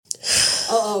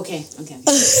Okay.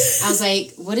 I was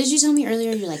like, what did you tell me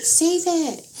earlier? You're like, save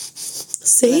it.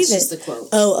 Save That's it. just the quote.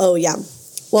 Oh, yeah.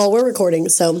 Well, we're recording,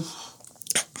 so.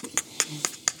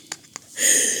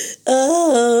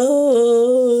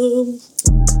 Oh.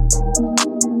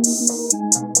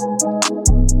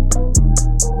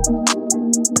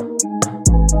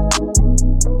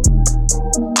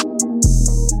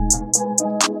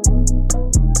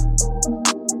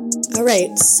 All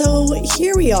right, so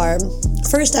here we are.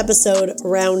 First episode,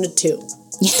 round 2.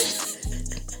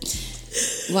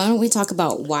 Why don't we talk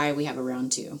about why we have a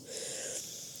round 2?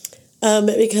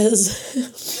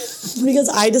 Because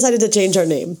I decided to change our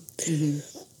name. Mm-hmm.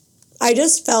 I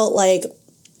just felt like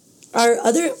I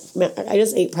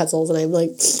just ate pretzels and I'm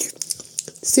like,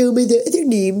 so my other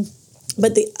name.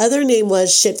 But the other name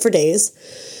was Shit for Days,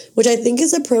 which I think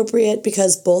is appropriate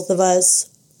because both of us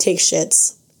take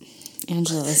shits.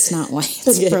 Angela, that's not why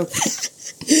it's appropriate.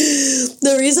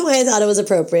 The reason why I thought it was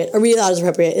appropriate, or we thought it was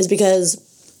appropriate, is because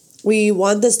we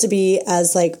want this to be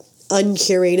as, like,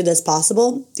 uncurated as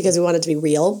possible because we want it to be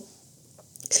real.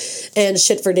 And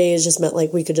Shit for Days just meant,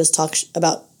 like, we could just talk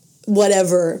about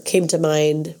whatever came to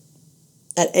mind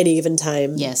at any given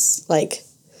time. Yes. Like,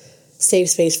 safe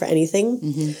space for anything.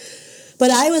 Mm-hmm. But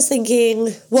I was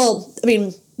thinking, well, I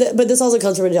mean, but this also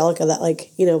comes from Angelica that,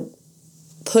 like, you know,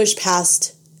 push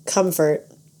past comfort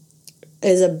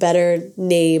is a better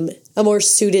name, a more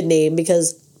suited name,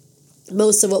 because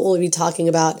most of what we'll be talking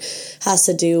about has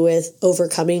to do with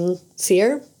overcoming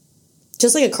fear,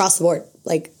 just like across the board.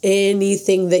 Like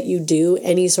anything that you do,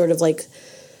 any sort of like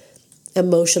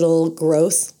emotional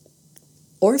growth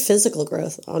or physical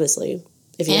growth, honestly,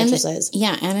 if you exercise.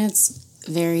 Yeah, and it's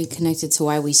very connected to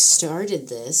why we started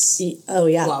this. Oh,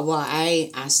 yeah. Well, I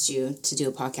asked you to do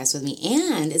a podcast with me,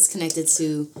 and it's connected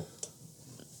to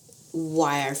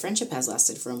why our friendship has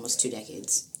lasted for almost 2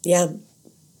 decades. Yeah.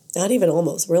 Not even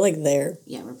almost. We're like there.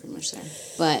 Yeah, we're pretty much there.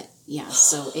 But yeah,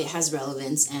 so it has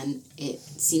relevance, and it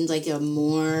seemed like I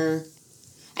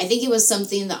think it was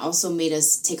something that also made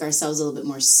us take ourselves a little bit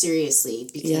more seriously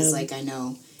because, like, I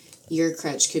know your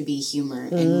crutch could be humor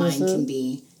and mine can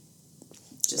be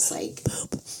just like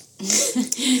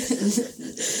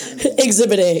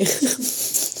Exhibit A.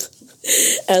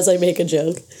 As I make a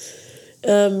joke.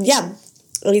 Yeah.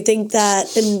 I think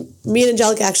that, and me and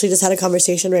Angelica actually just had a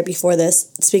conversation right before this,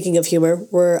 speaking of humor,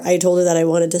 where I told her that I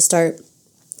wanted to start,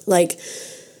 like,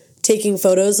 taking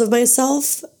photos of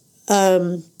myself,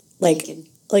 naked.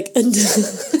 Like,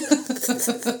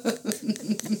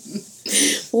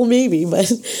 well, maybe,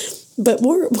 but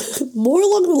more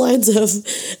along the lines of,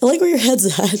 I like where your head's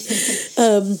at,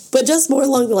 but just more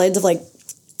along the lines of, like,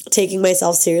 taking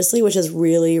myself seriously, which is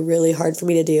really, really hard for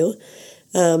me to do.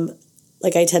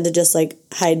 Like, I tend to just, like,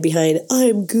 hide behind,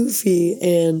 I'm goofy,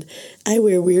 and I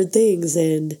wear weird things,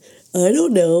 and I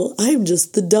don't know, I'm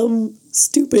just the dumb,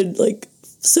 stupid, like,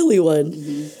 silly one.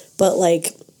 Mm-hmm. But,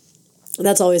 like,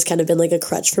 that's always kind of been, like, a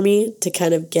crutch for me to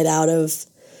kind of get out of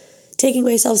taking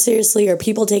myself seriously or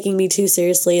people taking me too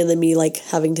seriously and then me, like,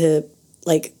 having to,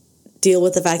 like, deal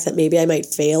with the fact that maybe I might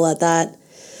fail at that.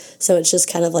 So it's just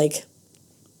kind of, like,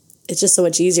 it's just so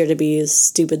much easier to be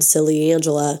stupid, silly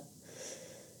Angela.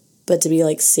 But to be,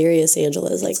 like, serious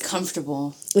Angela is, like... It's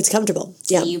comfortable. It's comfortable,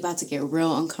 yeah. You about to get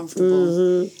real uncomfortable.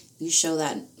 Mm-hmm. You show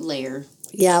that layer.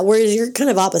 Yeah, whereas you're kind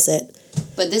of opposite.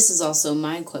 But this is also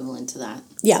my equivalent to that.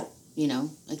 Yeah. You know?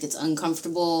 Like, it's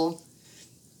uncomfortable.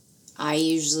 I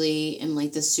usually am,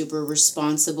 like, the super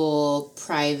responsible,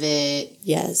 private...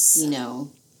 Yes. You know,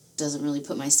 doesn't really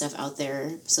put my stuff out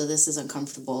there. So this is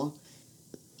uncomfortable.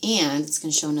 And it's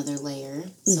going to show another layer.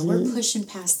 So we're pushing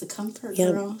past the comfort,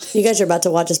 girl. You guys are about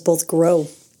to watch us both grow.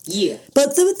 Yeah.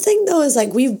 But the thing, though, is,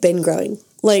 like, we've been growing.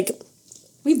 Like...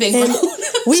 We've been grown.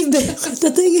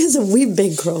 The thing is, we've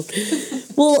been grown.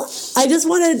 Well, I just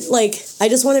want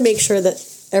to make sure that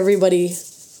everybody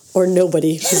or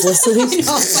nobody who's listening. I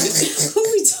know, like, who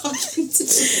are we talking to?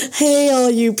 Hey,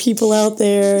 all you people out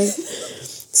there.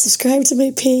 Subscribe to my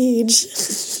page.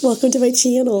 Welcome to my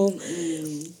channel.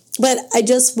 But I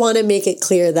just want to make it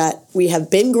clear that we have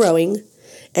been growing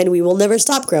and we will never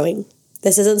stop growing.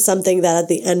 This isn't something that at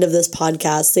the end of this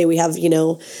podcast, say we have,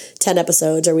 10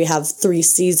 episodes or we have 3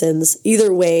 seasons.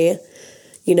 Either way,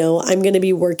 I'm going to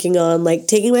be working on, like,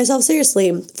 taking myself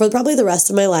seriously for probably the rest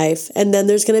of my life. And then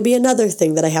there's going to be another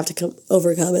thing that I have to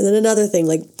overcome. And then another thing.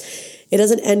 Like, it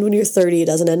doesn't end when you're 30. It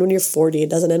doesn't end when you're 40. It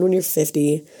doesn't end when you're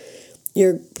 50.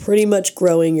 You're pretty much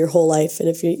growing your whole life. And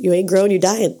if you ain't growing, you're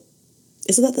dying.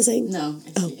 Isn't that the saying? No,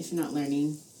 if you're not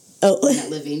learning. Oh. You're not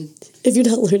living. If you're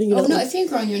not learning, you're Oh, not no, if you ain't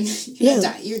growing,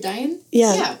 you're dying?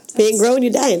 Yeah. If you ain't growing,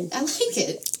 you're dying. I like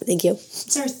it. Thank you.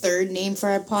 It's our third name for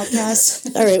our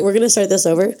podcast. All right, we're going to start this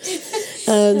over.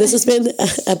 This has been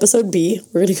episode B.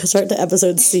 We're going to go start to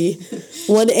episode C.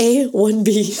 1A,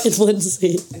 1B, and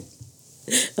 1C.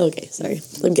 Okay, sorry.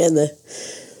 I'm getting the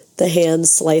hand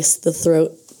slice the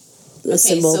throat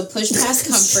symbol. So push past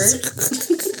comfort.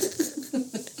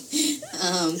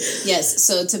 Yes,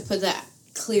 so to put that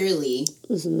clearly,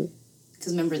 because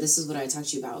remember, this is what I talked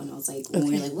to you about when I was like, when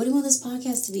we were like, what do you want this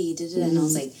podcast to be? And I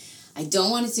was like, I don't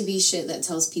want it to be shit that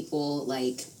tells people,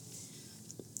 like,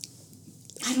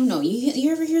 I don't know.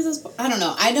 You ever hear those? I don't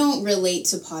know. I don't relate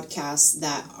to podcasts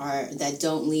that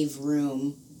don't leave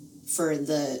room for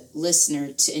the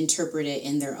listener to interpret it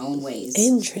in their own ways.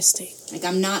 Interesting. Like,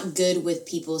 I'm not good with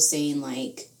people saying,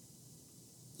 like,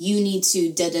 you need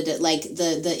to da-da-da, like,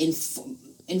 the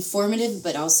informative,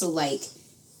 but also, like,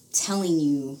 telling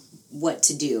you what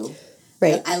to do.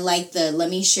 Right. I like let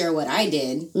me share what I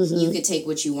did. You could take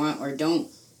what you want or don't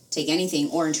take anything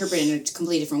or interpret it in a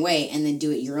completely different way and then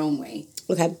do it your own way.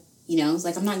 Okay. You know, it's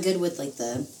like, I'm not good with, like,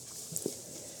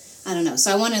 I don't know. So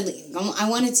I want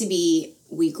it to be,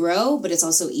 we grow, but it's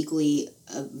also equally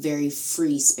a very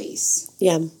free space.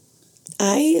 Yeah.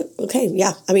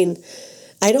 Yeah. I mean,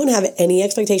 I don't have any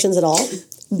expectations at all,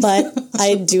 but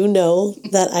I do know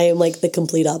that I am, like, the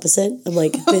complete opposite. I'm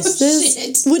like, which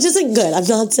isn't good. I'm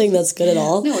not saying that's good at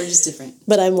all. No, we're just different.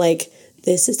 But I'm like,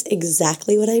 this is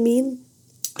exactly what I mean.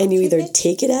 And you either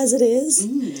take it as it is,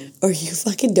 or you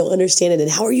fucking don't understand it. And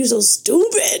how are you so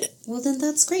stupid? Well, then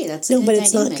that's great. That's no, but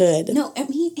it's not good. No, I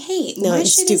mean, hey, no, my I'm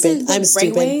shit stupid. isn't the I'm right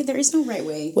stupid. way. There is no right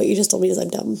way. What you just told me is I'm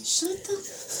dumb. Shut the.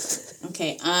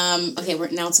 Okay. Okay.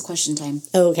 Now it's a question time.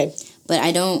 Oh, okay. But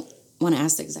I don't want to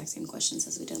ask the exact same questions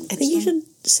as we did. I think you should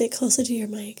sit closer to your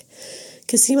mic,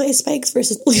 because see my spikes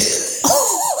versus.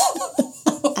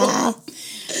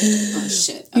 Oh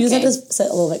shit! You just have to sit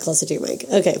a little bit closer to your mic.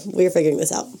 Okay, we're figuring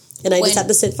this out, and I just have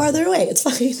to sit farther away. It's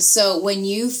fine. So when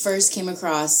you first came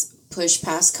across Push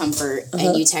Past Comfort,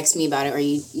 and you text me about it, or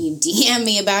you DM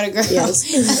me about it, girl.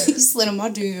 Yes. You slid on my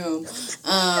DM.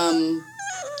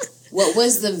 What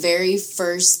was the very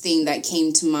first thing that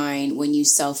came to mind when you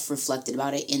self-reflected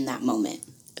about it in that moment?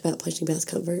 About pushing past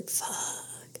comfort?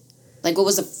 Fuck. Like, what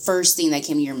was the first thing that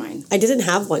came to your mind? I didn't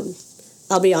have one.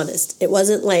 I'll be honest. It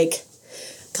wasn't like,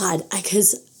 God,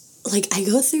 because, like, I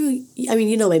go through, I mean,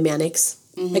 you know my manics.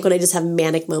 Like, when I just have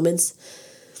manic moments.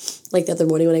 Like, the other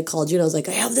morning when I called you and I was like,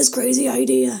 I have this crazy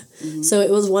idea. So it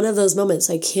was one of those moments.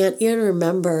 I can't even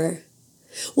remember.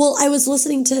 Well, I was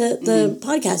listening to the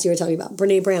podcast you were talking about,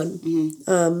 Brene Brown.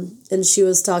 And she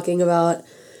was talking about,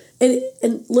 and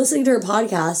listening to her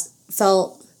podcast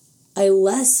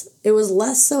it was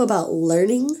less so about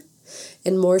learning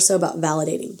and more so about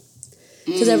validating.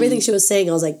 Because everything she was saying,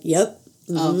 I was like, yep.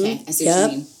 Okay, I see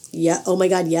what you mean. Yeah. Oh my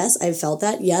God. Yes, I've felt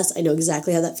that. Yes, I know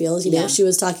exactly how that feels. You know, she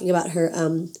was talking about her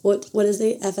what is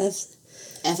it? FFTs.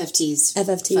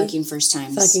 FFT. Fucking first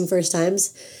times. Fucking first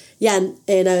times. Yeah,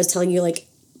 and I was telling you, like,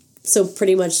 so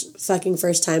pretty much fucking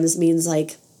first times means,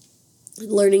 like,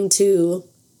 learning to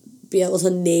be able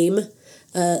to name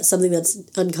something that's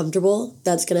uncomfortable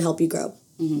that's going to help you grow.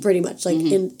 Pretty much, like,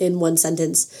 in one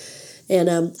sentence.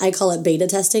 And I call it beta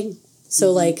testing.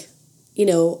 So, like, you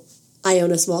know, I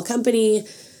own a small company.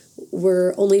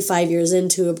 We're only 5 years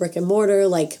into a brick and mortar.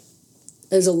 Like,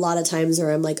 there's a lot of times where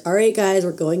I'm like, all right, guys,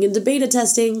 we're going into beta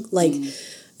testing. Like,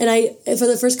 and for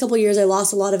the first couple of years, I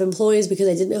lost a lot of employees because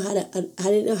I didn't know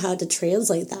how to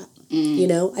translate that. You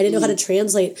know, I didn't know how to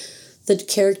translate the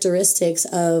characteristics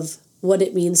of what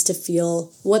it means to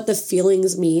feel, what the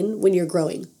feelings mean when you're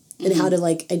growing, and how to,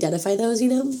 like, identify those. You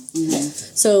know.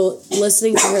 So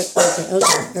listening to her. Okay.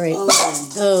 All right.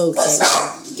 Okay.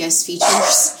 Guest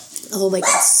features. Oh my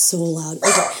God, so loud.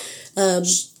 Okay.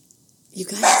 You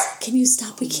guys, can you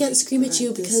stop? We can't scream at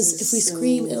you because if we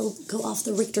scream, it'll go off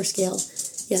the Richter scale.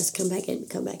 Yes, come back in.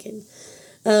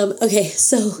 Okay,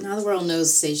 so now the world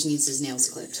knows Sage needs his nails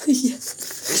clipped. He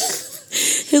has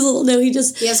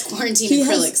quarantine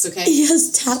acrylics, okay? He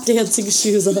has tap dancing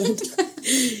shoes on.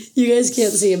 You guys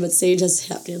can't see him, but Sage has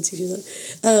tap dancing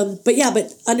shoes on. But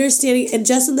understanding, and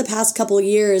just in the past couple of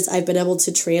years, I've been able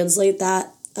to translate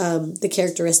that, the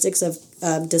characteristics of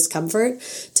discomfort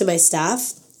to my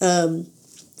staff, and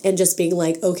just being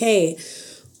like, okay,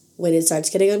 when it starts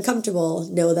getting uncomfortable,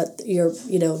 know that your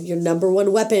number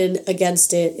one weapon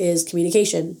against it is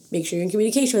communication. Make sure you're in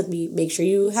communication with me. Make sure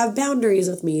you have boundaries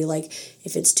with me. Like,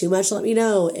 if it's too much, let me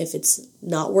know. If it's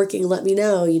not working, let me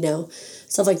know,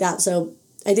 stuff like that. So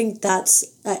I think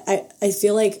I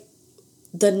feel like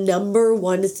the number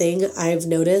one thing I've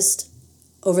noticed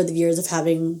over the years of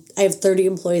I have 30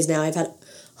 employees now. I've had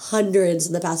hundreds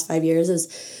in the past 5 years. Is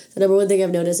the number one thing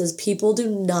I've noticed is people do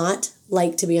not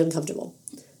like to be uncomfortable.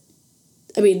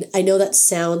 I mean, I know that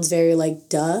sounds very like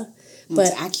duh, but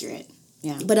it's accurate.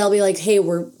 Yeah. But I'll be like, hey,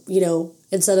 we're,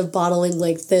 instead of bottling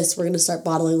like this, we're going to start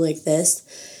bottling like this.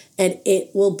 And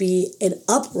it will be an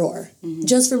uproar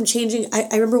just from changing. I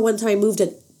remember one time I moved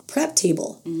a prep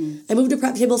table. I moved a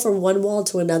prep table from one wall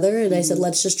to another, and I said,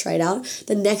 let's just try it out.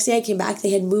 The next day I came back,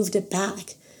 they had moved it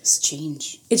back. It's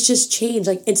change. It's just change.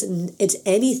 Like, it's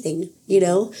anything,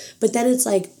 But then it's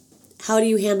like, how do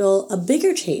you handle a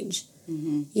bigger change?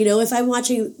 If I'm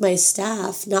watching my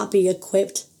staff not be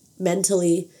equipped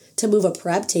mentally to move a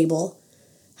prep table,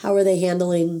 how are they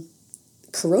handling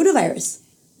coronavirus?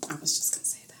 I was just going to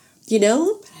say that.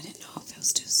 But I didn't know if it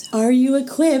was too soon. Are you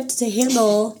equipped to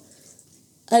handle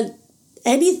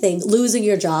anything? Losing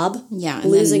your job? Yeah.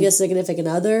 Losing a significant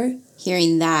other?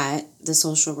 Hearing that, the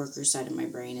social worker side of my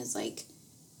brain is like,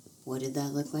 what did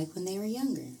that look like when they were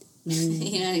younger?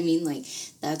 You know what I mean? Like,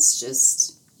 that's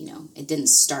just, it didn't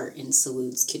start in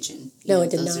Salud's kitchen. No,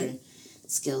 it did those not. Are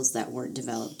skills that weren't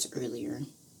developed earlier.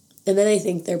 And then I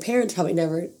think their parents probably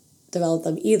never developed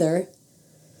them either.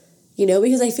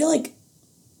 Because I feel like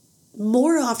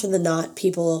more often than not,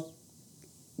 people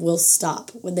will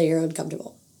stop when they are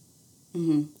uncomfortable.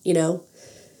 It's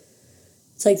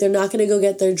like they're not going to go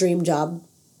get their dream job.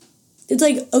 It's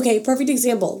like, okay, perfect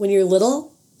example. When you're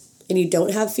little and you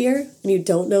don't have fear and you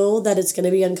don't know that it's going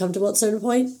to be uncomfortable at a certain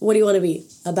point, what do you want to be?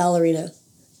 A ballerina,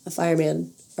 a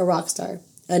fireman, a rock star,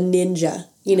 a ninja,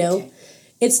 Okay.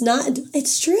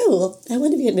 It's true. I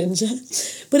want to be a ninja.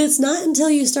 But it's not until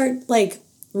you start,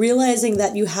 realizing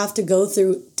that you have to go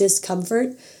through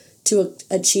discomfort to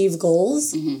achieve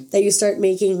goals that you start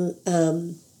making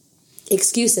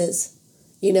excuses,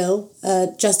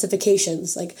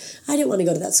 justifications. Like, I didn't want to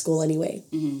go to that school anyway.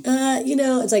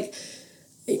 It's like,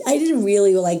 I didn't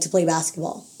really like to play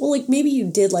basketball. Well, maybe you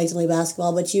did like to play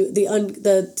basketball, but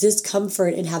the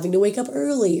discomfort in having to wake up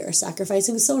early or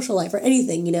sacrificing social life or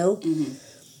anything,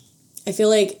 I feel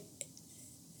like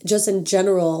just in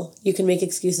general, you can make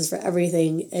excuses for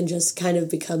everything and just kind of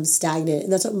become stagnant.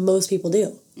 And that's what most people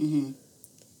do.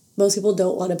 Most people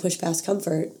don't want to push past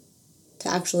comfort to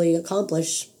actually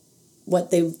accomplish what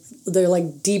their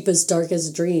deepest,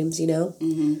 darkest dreams,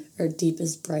 or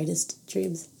deepest, brightest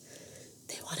dreams.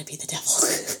 They want to be the devil.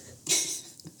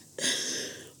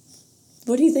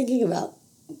 What are you thinking about?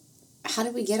 How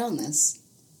did we get on this?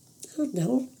 I don't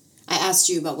know. I asked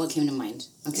you about what came to mind.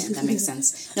 Okay, that makes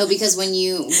sense. No, because when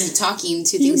you were talking,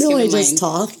 two things came to mind. I just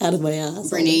talk out of my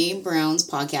ass. Brene Brown's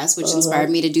podcast, which inspired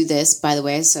me to do this, by the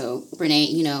way. So, Brene,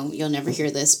 you'll never hear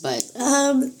this, but...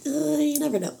 you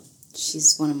never know.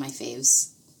 She's one of my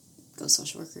faves. Go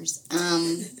social workers.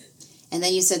 And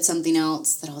then you said something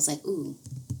else that I was like, ooh,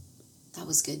 that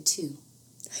was good too.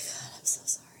 God, I'm so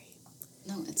sorry.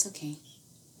 No, it's okay.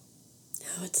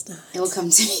 No, it's not. It will come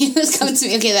to me.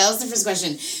 Okay, that was the first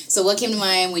question. So what came to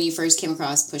mind when you first came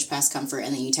across Push Past Comfort,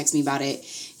 and then you texted me about it?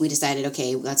 We decided,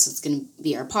 okay, that's what's going to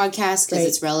be our podcast because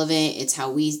it's relevant. It's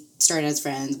how we started as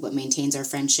friends, what maintains our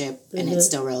friendship, and it's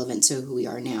still relevant to who we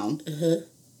are now.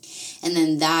 And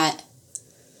then that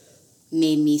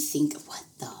made me think, what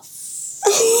the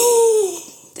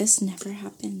this never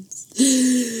happens.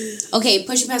 Okay,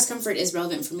 Pushing Past Comfort is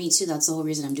relevant for me too. That's the whole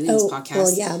reason I'm doing this podcast.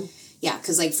 Well, yeah. Yeah,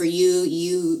 because for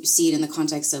you see it in the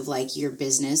context of your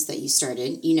business that you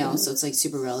started, so it's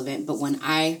super relevant. But when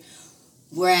I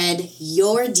read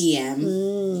your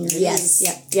DM, yes,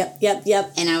 yep.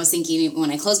 And I was thinking,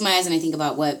 when I close my eyes and I think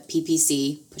about what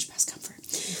PPC, Push Past Comfort,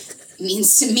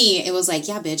 means to me, it was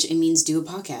yeah, bitch, it means do a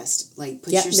podcast.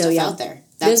 Put your stuff out there.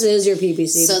 This is your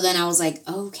PPC. So then I was like,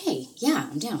 okay, yeah,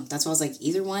 I'm down. That's why I was like,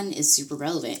 either one is super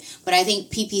relevant. But I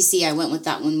think PPC, I went with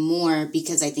that one more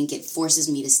because I think it forces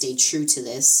me to stay true to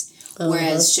this.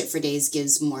 Whereas Shit for Days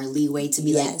gives more leeway to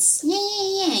be dumb shit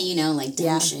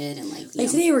and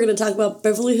today we're going to talk about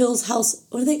Beverly Hills House.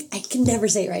 What are they? I can never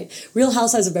say it right. Real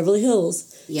Housewives of Beverly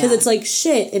Hills. Yeah. Because it's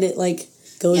shit and it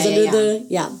goes under the...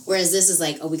 Yeah. Whereas this is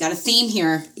we got a theme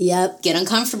here. Yep. Get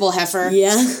uncomfortable, heifer.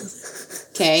 Yeah.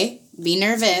 Okay. Be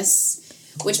nervous.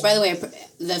 Which, by the way,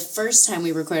 the first time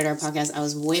we recorded our podcast, I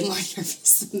was way more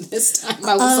nervous than this time.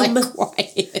 I was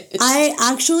quiet. I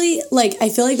actually, I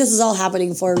feel like this is all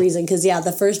happening for a reason. Because,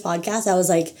 the first podcast, I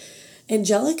was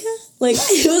Angelica?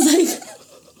 It was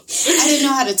I didn't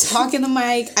know how to talk in the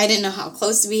mic. I didn't know how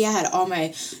close to be. I had all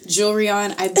my jewelry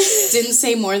on. I didn't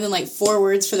say more than like 4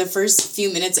 words for the first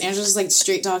few minutes. Angela was like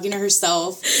straight talking to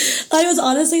herself. I was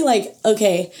honestly like,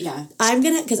 okay, yeah, I'm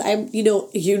gonna, because I'm, you know,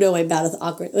 I'm bad with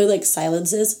awkward, or like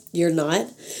silences. You're not.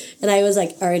 And I was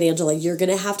like, all right, Angela, you're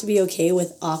gonna have to be okay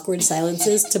with awkward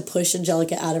silences to push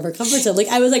Angelica out of her comfort zone. Like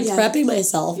I was like prepping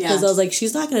myself because I was like,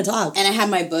 she's not gonna talk. And I had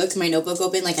my notebook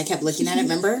open, like I kept looking at it,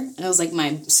 remember? And it was like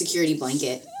my security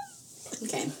blanket.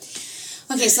 Okay,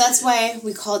 so that's why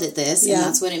we called it this, and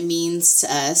that's what it means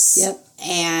to us. Yep.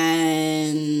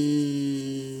 And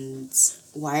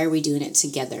why are we doing it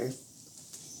togetger?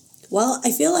 Well,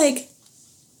 I feel like,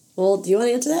 do you want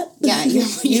to answer that? Yeah,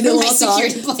 you know my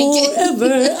security blanket.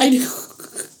 Forever. I know.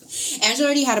 Angela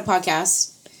already had a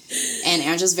podcast, and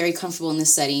Angela's very comfortable in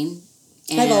this setting.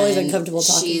 And I've always been comfortable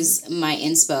talking. She's my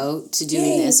inspo to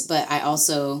doing this, but I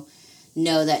also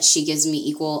know that she gives me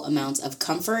equal amounts of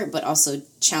comfort, but also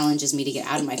challenges me to get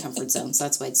out of my comfort zone. So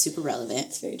that's why it's super relevant.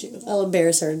 It's very true. I'll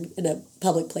embarrass her in a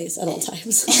public place at all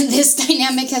times. And this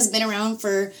dynamic has been around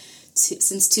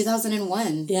since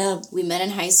 2001. Yeah. We met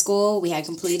in high school. We had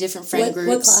completely different friend groups.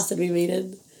 What class did we meet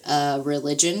in?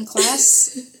 Religion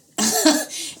class.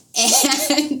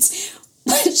 And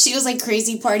she was like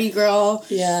crazy party girl.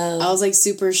 Yeah. I was like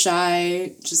super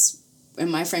shy, just in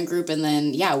my friend group, and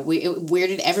then it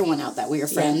weirded everyone out that we were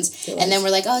friends. And then we're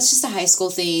like, oh, it's just a high school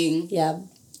thing. Yeah.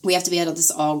 We have to be at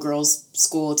this all girls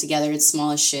school together. It's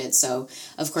small as shit, so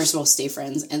of course we'll stay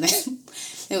friends. And then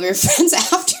we were friends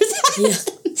after that. Yeah.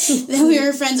 Then we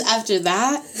were friends after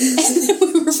that. And then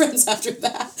we were friends after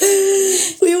that.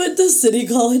 We went to City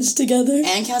College together.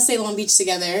 And Cal State Long Beach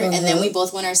together. And then we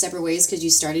both went our separate ways because you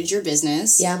started your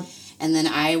business. Yeah. And then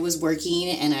I was working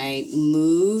and I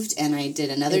moved and I did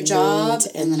another job.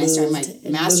 And then I started my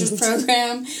master's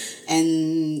program.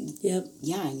 And you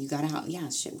got out. Yeah,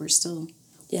 shit, we're still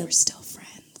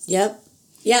friends. Yep.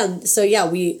 Yeah. So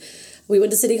we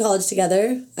went to City College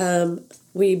together.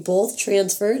 We both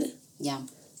transferred. Yeah.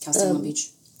 Cal State Long Beach.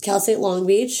 Cal State Long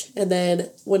Beach. And then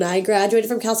when I graduated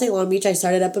from Cal State Long Beach, I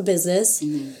started up a business.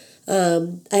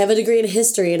 Mm-hmm. I have a degree in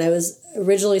history, and I was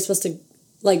originally supposed to,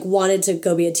 wanted to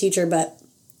go be a teacher, but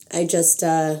I just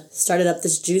started up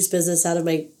this juice business out of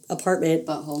my apartment.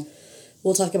 Butthole.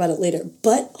 We'll talk about it later.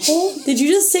 Butthole? Did you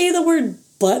just say the word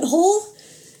butthole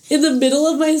in the middle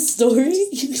of my story?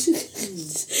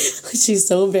 She's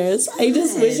so embarrassed. I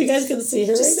just wish you guys could see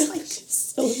her right now.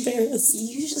 She's so embarrassed. You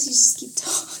usually just keep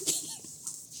talking.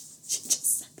 She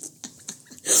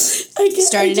just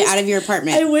started it out of your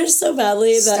apartment. I wish so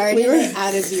badly that started it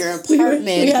out of your apartment.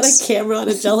 We had a camera on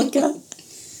Angelica.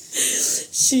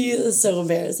 She is so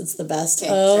embarrassed. It's the best. Okay,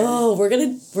 sure. We're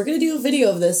gonna do a video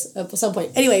of this at some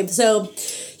point. Anyway, so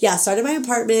started my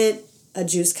apartment, a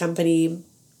juice company.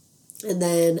 And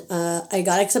then I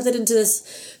got accepted into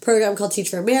this program called Teach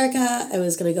for America. I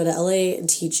was going to go to LA and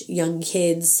teach young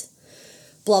kids,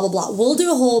 blah, blah, blah. We'll do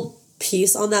a whole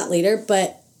piece on that later.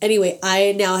 But anyway,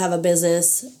 I now have a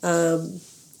business. I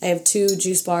have 2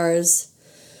 juice bars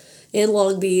in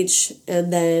Long Beach.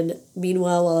 And then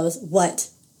meanwhile, while I was... What?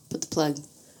 Put the plug.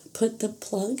 Put the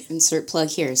plug? Insert plug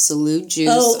here. Salute Juice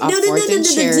off 4th and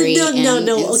Cherry.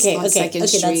 No. Okay, that's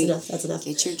enough.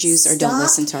 Get your juice or don't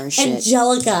listen to our shit.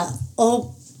 Angelica.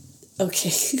 Oh,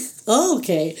 okay. Oh,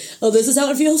 okay. Oh, this is how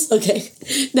it feels? Okay.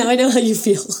 Now I know how you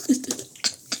feel.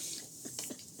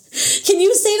 Can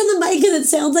you say it on the mic because it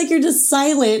sounds like you're just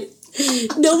silent?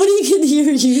 Nobody can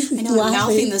hear you. I know, I'm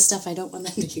mouthing the stuff I don't want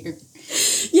them to hear.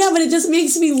 Yeah, but it just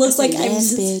makes me look like I'm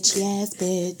yes,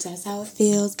 bitch, that's how it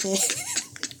feels, bitch.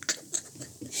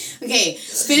 Okay,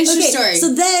 finish your story.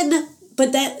 So then,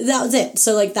 but that was it.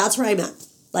 So, that's where I'm at.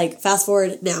 Fast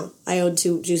forward now. I own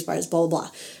 2 juice bars, blah, blah,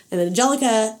 blah. And then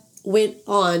Angelica went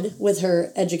on with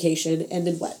her education and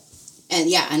did what?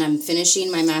 And I'm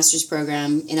finishing my master's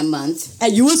program in a month.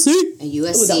 At USC? At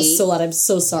USC. Oh, that was so loud. I'm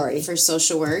so sorry. For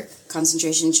social work,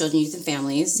 concentration in children, youth, and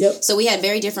families. Yep. So we had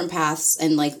very different paths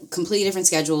and, completely different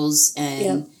schedules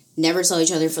and never saw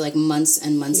each other for, months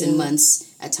and months and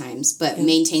months at times, but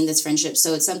maintained this friendship.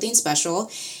 So it's something special.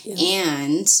 Yeah.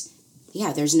 And,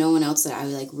 there's no one else that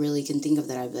I, really can think of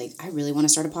that I'd be I really want to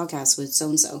start a podcast with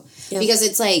so-and-so. Yeah. Because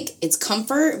it's, it's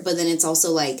comfort, but then it's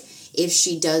also, if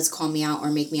she does call me out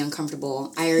or make me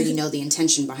uncomfortable, I already know the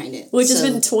intention behind it. Which has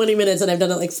been 20 minutes, and I've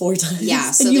done it 4 times.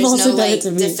 Yeah, so there's no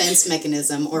defense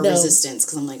mechanism or resistance,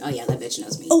 because I'm oh yeah, that bitch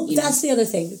knows me. Oh, that's the other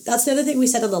thing. That's the other thing we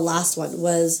said on the last one,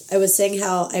 was I was saying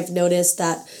how I've noticed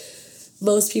that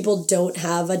most people don't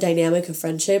have a dynamic of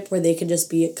friendship where they can just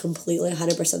be completely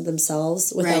 100%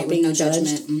 themselves without being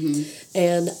judged. Mm-hmm.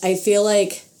 And I feel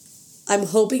I'm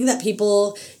hoping that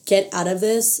people get out of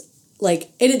this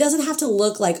like, and it doesn't have to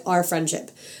look like our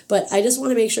friendship, but I just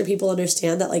want to make sure people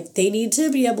understand that, like, they need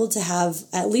to be able to have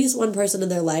at least one person in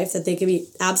their life that they can be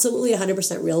absolutely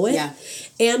 100% real with. Yeah.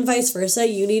 And vice versa.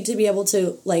 You need to be able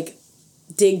to, like,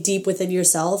 dig deep within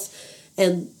yourself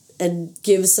and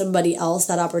give somebody else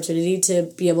that opportunity to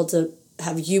be able to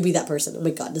have you be that person. Oh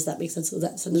my God, does that make sense? With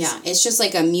that sentence? Yeah, it's just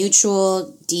like a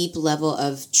mutual, deep level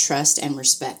of trust and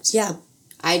respect. Yeah.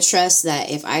 I trust that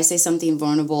if I say something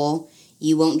vulnerable,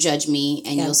 you won't judge me,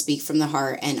 and you'll speak from the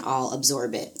heart, and I'll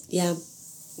absorb it. Yeah.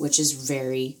 Which is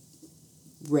very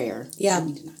rare. Yeah. I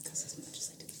need to not cuss as much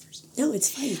as I did the first one. No, it's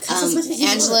fine. Cuss as much as you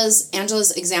want.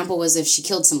 Angela's example was if she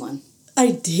killed someone.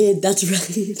 I did. That's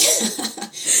right.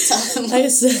 I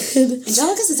said,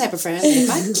 Angelica's the type of friend that if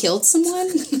I killed someone,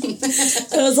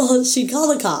 she'd call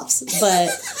the cops, but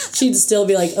she'd still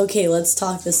be like, okay, let's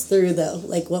talk this through though.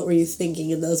 Like, what were you thinking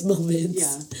in those moments?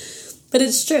 Yeah. But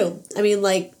it's true. I mean,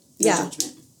 like,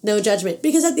 no judgment.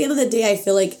 Because at the end of the day, I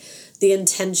feel like the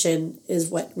intention is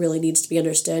what really needs to be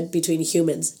understood between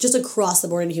humans, just across the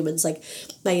board in humans. Like,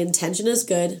 my intention is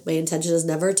good. My intention is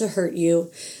never to hurt you.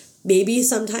 Maybe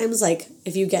sometimes, like,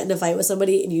 if you get in a fight with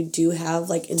somebody and you do have,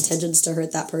 like, intentions to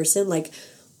hurt that person, like,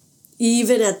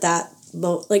 even at that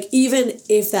like, even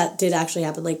if that did actually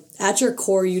happen, like, at your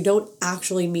core, you don't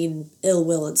actually mean ill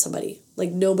will on somebody.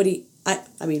 Like, nobody, I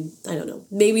mean, I don't know.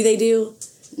 Maybe they do.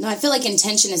 No, I feel like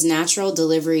intention is natural,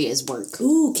 delivery is work.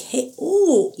 Ooh, okay.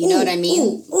 Ooh. You know what I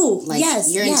mean? Ooh, like,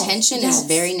 your intention is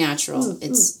very natural.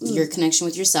 It's your connection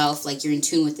with yourself, like, you're in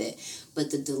tune with it. But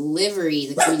the delivery,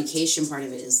 the communication part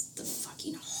of it is the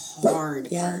fucking hard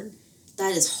part.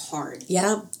 That is hard.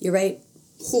 Yeah, you're right.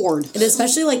 Hard. And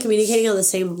especially, like, communicating on the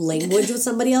same language with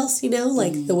somebody else, you know?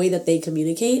 Like, the way that they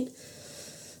communicate.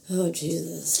 Oh,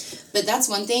 Jesus. But that's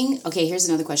one thing. Okay, here's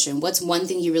another question. What's one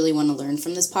thing you really want to learn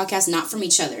from this podcast? Not from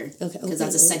each other. Okay. Because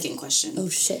that's a second question. Oh,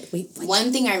 shit. Wait.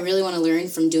 One thing I really want to learn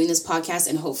from doing this podcast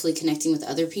and hopefully connecting with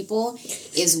other people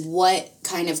is what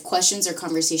kind of questions or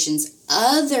conversations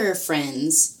other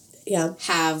friends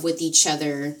have with each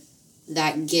other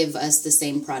that give us the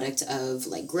same product of,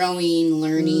 like, growing,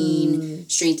 learning,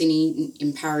 strengthening,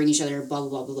 empowering each other, blah, blah,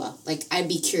 blah, blah, blah. Like, I'd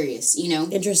be curious, you know?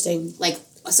 Interesting. Like,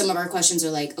 some of our questions are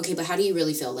like, okay, but how do you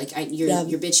really feel? Like,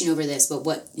 you're bitching over this, but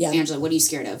what, Angela, what are you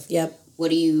scared of? Yep.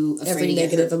 What are you afraid Every to get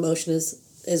negative hurt? emotion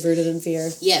is rooted in fear.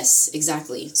 Yes,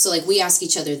 exactly. So, like, we ask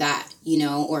each other that, you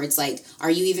know, or it's like, are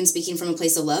you even speaking from a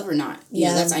place of love or not? You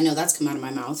know, I know that's come out of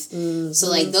my mouth. Mm-hmm. So,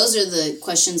 like, those are the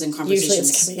questions and conversations. Usually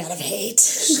it's coming out of hate.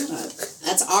 Shut up.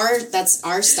 That's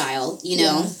our style, you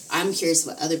know. I'm curious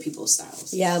about other people's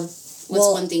styles. Yeah. What's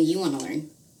one thing you want to learn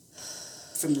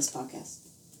from this podcast?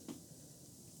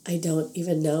 I don't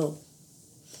even know.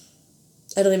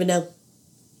 I don't even know.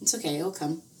 It's okay. It'll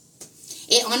come.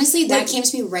 It honestly, that came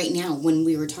to me right now when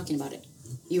we were talking about it.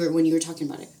 When you were talking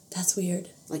about it. That's weird.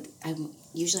 Like,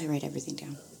 usually I write everything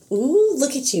down. Ooh,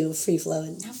 look at you, free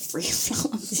flowing. Not free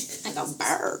flowing. Like a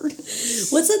bird.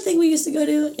 What's that thing we used to go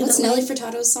to? What's Nelly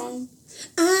Furtado's song?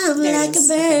 I'm like a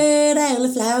bird, I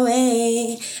only fly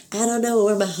away. I don't know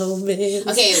where my home is.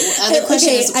 Okay, other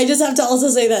question is... I just have to also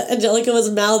say that Angelica was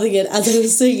mouthing it as I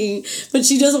was singing, but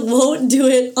she just won't do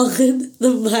it on the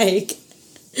mic.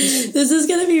 This is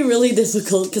going to be really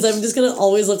difficult because I'm just going to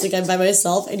always look like I'm by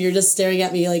myself and you're just staring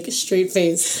at me like straight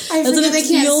face. That's what it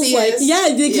feels like.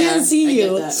 Yeah, they can't see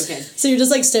you. I get that. Okay. So you're just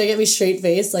like staring at me straight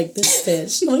face like this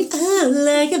bitch. I'm like, I'm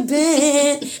like a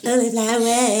bird, only fly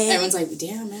away. Everyone's like,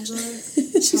 damn, Angela.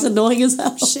 She's annoying as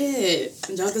hell. Shit.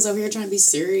 Angelica's over here trying to be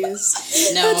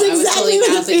serious. No, that's exactly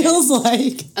what it feels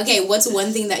like. Okay, what's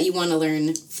one thing that you want to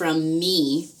learn from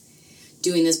me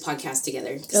doing this podcast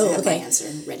together? Because I have my answer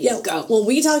ready to go. Well,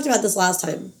 we talked about this last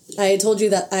time. I told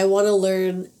you that I want to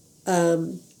learn,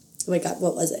 oh my God,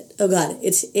 what was it? Oh God,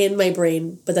 it's in my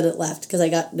brain, but then it left because I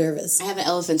got nervous. I have an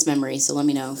elephant's memory, so let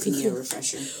me know if you need a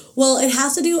refresher. Well, it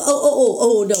has to do,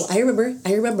 no, I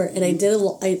remember, and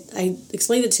I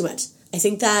explained it too much. I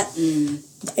think that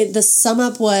the sum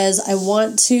up was I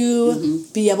want to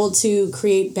be able to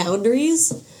create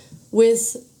boundaries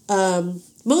with,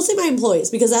 mostly my employees,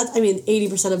 because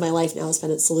 80% of my life now is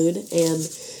spent at Salud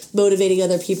and motivating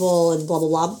other people and blah, blah,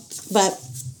 blah. But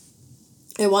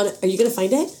are you going to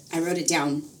find it? I wrote it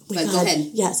down, but God. Go ahead.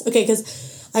 Yes. Okay,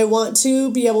 because I want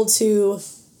to be able to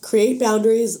create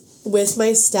boundaries with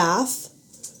my staff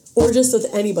or just with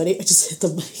anybody. I just hit the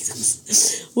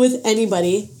mic. With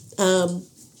anybody.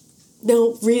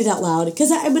 No, read it out loud,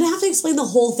 because I'm going to have to explain the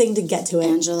whole thing to get to it.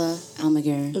 Angela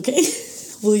Almaguer. Okay.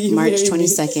 Will you March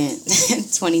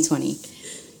 22nd, 2020.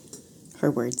 Her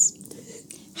words.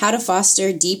 how to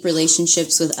foster deep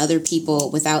relationships with other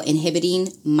people without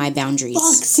inhibiting my boundaries.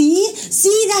 Fuck, see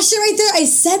that shit right there? I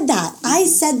said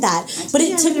that. But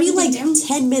it took me like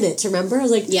 10 minutes, remember? I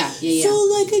was like, yeah. So,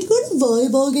 like, I go to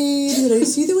volleyball games and I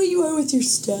see the way you are with your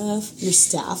staff. Your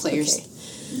staff. Players.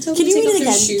 Okay. Can you read it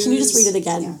again? Can you just read it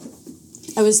again?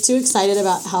 Yeah. I was too excited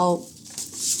about how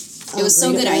it was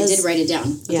so good. I did write it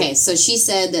down. Okay, so she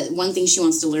said that one thing she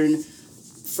wants to learn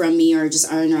from me, or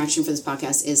just our interaction for this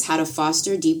podcast, is how to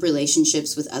foster deep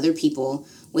relationships with other people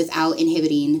without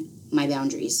inhibiting my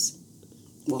boundaries.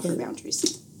 Well, her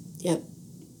boundaries. Yep.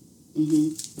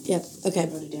 Mm-hmm. Yep. Okay. I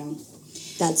wrote it down.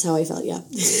 That's how I felt, yeah.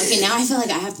 Okay, now I feel like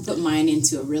I have to put mine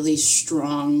into a really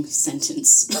strong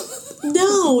sentence.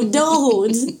 No,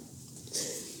 don't.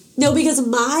 No, because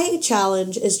my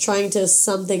challenge is trying to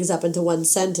sum things up into one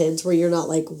sentence where you're not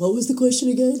like, what was the question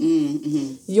again?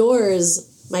 Mm-hmm.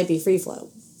 Yours might be free flow.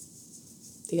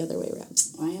 The other way around.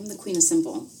 Well, I am the queen of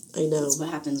simple. I know. That's what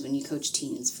happens when you coach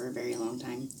teens for a very long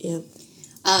time. Yeah.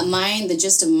 The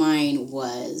gist of mine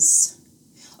was,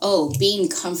 being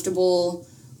comfortable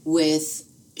with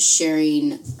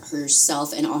sharing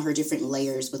herself and all her different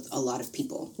layers with a lot of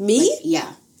people. Me? Like,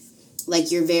 yeah. Like,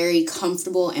 you're very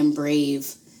comfortable and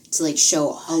brave to, like,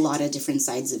 show a lot of different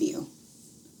sides of you.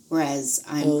 Whereas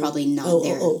I'm probably not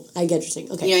there. I get what you're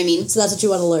saying. Okay. You know what I mean? So that's what you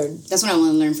want to learn. That's what I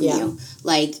want to learn from you.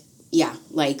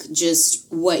 Like, just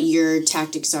what your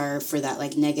tactics are for that,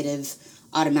 like, negative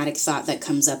automatic thought that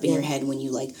comes up in your head when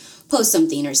you, like, post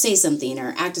something or say something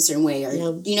or act a certain way, or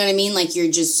you know what I mean? Like,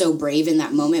 you're just so brave in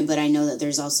that moment, but I know that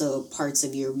there's also parts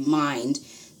of your mind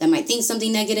that might think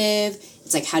something negative.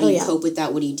 It's like, how do you cope with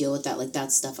that? What do you deal with that? Like,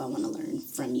 that's stuff I want to learn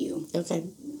from you. Okay.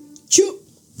 Chill.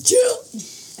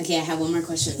 Okay, I have one more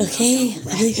question. Okay.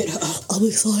 I'm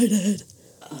excited.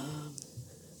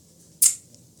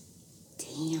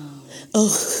 Damn.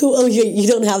 Oh, you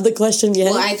don't have the question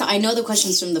yet? Well, I know the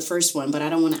questions from the first one, but I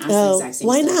don't want to ask the exact same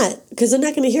why stuff. not? Because they're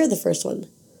not going to hear the first one.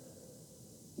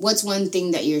 What's one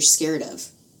thing that you're scared of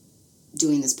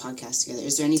doing this podcast together?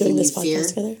 Is there anything you fear?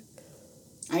 Together?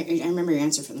 I remember your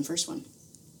answer from the first one.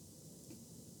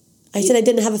 I said I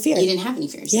didn't have a fear. You didn't have any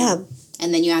fears. Yeah.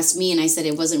 And then you asked me, and I said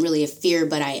it wasn't really a fear,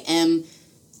 but I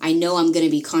know I'm going to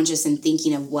be conscious and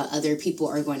thinking of what other people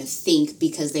are going to think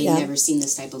because they've never seen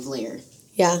this type of layer.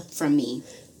 Yeah. From me.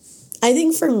 I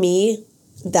think for me,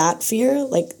 that fear,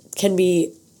 like, can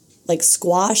be, like,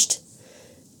 squashed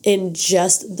in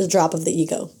just the drop of the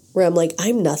ego. Where I'm like,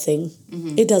 I'm nothing.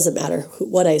 Mm-hmm. It doesn't matter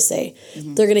what I say.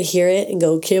 Mm-hmm. They're going to hear it and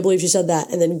go, can't believe she said that.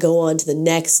 And then go on to the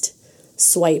next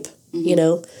swipe, you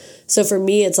know? So for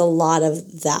me, it's a lot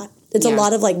of that. It's a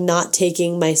lot of, like, not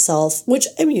taking myself, which,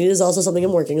 I mean, is also something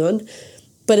I'm working on.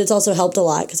 But it's also helped a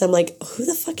lot because I'm like, who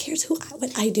the fuck cares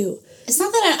what I do? It's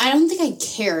not that I don't think I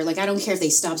care. Like, I don't care if they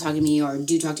stop talking to me or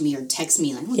do talk to me or text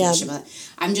me. Like, I don't give a shit about that.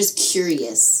 I'm just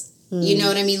curious. You know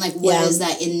what I mean? Like, what is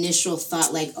that initial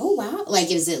thought? Like, oh, wow.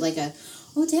 Like, is it like a,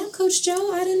 oh, damn, Coach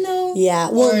Joe, I didn't know. Yeah,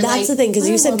 well, or that's like, the thing, because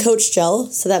you said Coach Joe,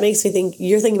 so that makes me think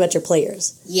you're thinking about your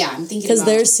players. Yeah, I'm thinking because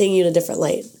they're seeing you in a different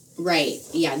light. Right,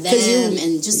 yeah, them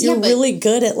and just... You're really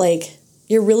good at, like,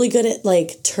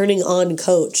 turning on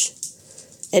Coach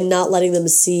and not letting them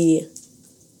see,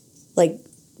 like,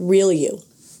 real you.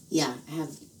 Yeah, I have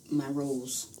my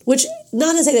rules. Which,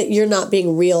 not to say that you're not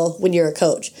being real when you're a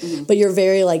coach, but you're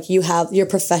very, like, you're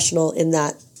professional in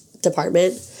that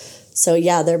department. So,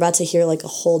 yeah, they're about to hear, like, a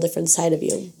whole different side of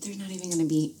you. They're not even going to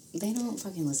be... They don't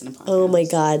fucking listen to podcasts. Oh, my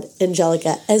God.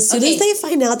 Angelica. As soon as they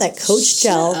find out that Coach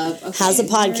Jell has a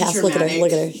podcast, look at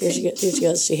her. Here she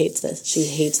goes. She hates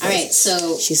this. All right,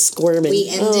 so... She's squirming. We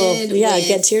ended with...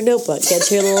 get to your notebook. Get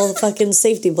to your little fucking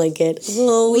safety blanket.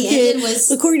 Oh, we ended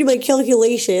with... According to my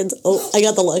calculations... Oh, I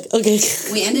got the look. Okay.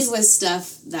 We ended with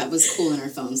stuff that was cool in our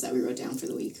phones that we wrote down for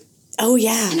the week. Oh,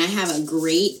 yeah. And I have a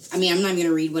great... I mean, I'm not going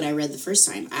to read what I read the first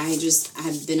time. I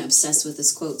have been obsessed with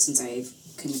this quote since I've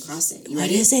come across it. You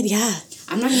ready? What is it? Yeah.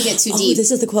 I'm not going to get too deep. This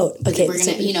is the quote. Okay. We're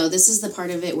going to... this is the part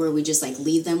of it where we just, like,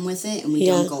 leave them with it and we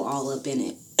don't go all up in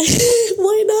it.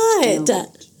 Why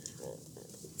not?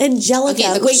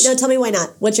 Angelica. Okay, wait, no, tell me why not.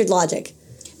 What's your logic?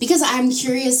 Because I'm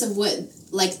curious of what...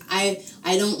 Like, I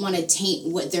don't want to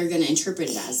taint what they're going to interpret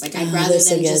it as. Like, I'd rather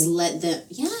them just let them...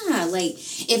 Yeah, like,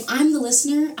 if I'm the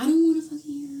listener, I don't want to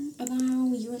fucking hear about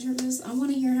how you interpret this. I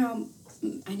want to hear how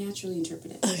I naturally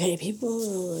interpret it. Okay,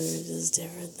 people are just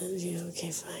different than you.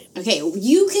 Okay, fine. Okay,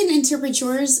 you can interpret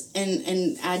yours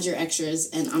and add your extras,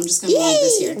 and I'm just going to leave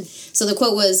this here. So the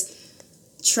quote was,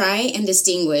 try and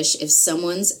distinguish if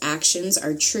someone's actions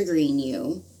are triggering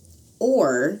you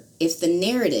or if the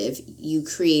narrative you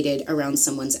created around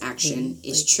someone's action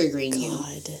is triggering you.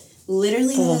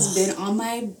 Literally, that has been on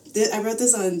I wrote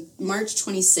this on March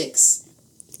 26th.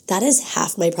 That is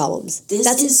half my problems.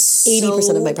 That's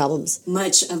 80% of my problems.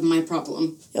 Much of my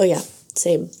problem. Oh, yeah.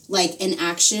 Same. Like, an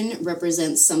action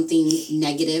represents something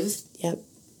negative. Yep.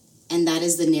 And that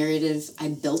is the narrative I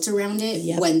built around it.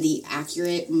 Yep. When the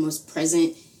accurate, most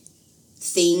present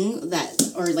thing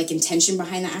that, or like intention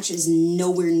behind the action is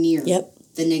nowhere near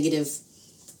the negative,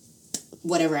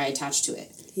 whatever I attached to it.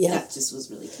 Yeah. That just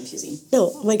was really confusing.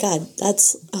 No, oh my God.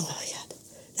 That's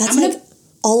like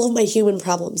all of my human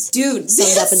problems. Dude,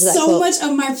 summed up into that so quote. Much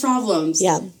of my problems.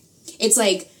 Yeah. It's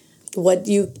like, what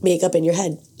you make up in your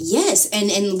head. Yes,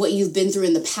 and what you've been through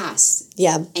in the past.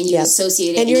 Yeah. And you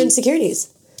associate it. And your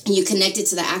insecurities. And you connect it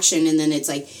to the action, and then it's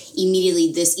like,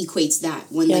 immediately this equates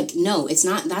that. When, like, no, it's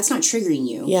not, that's not triggering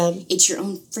you. Yeah. It's your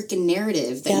own freaking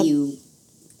narrative that you...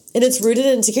 And it's rooted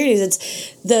in insecurities. It's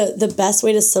the best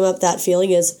way to sum up that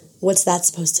feeling is, what's that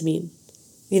supposed to mean?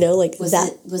 You know, like, what's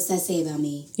that say about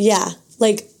me? Yeah.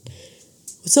 Like,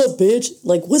 what's up, bitch?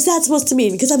 Like, what's that supposed to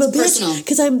mean? Because I'm a bitch. Personal.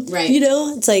 Because I'm, you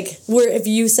know, it's like, where if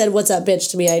you said, what's up,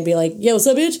 bitch, to me, I'd be like, yo, what's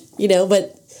up, bitch? You know,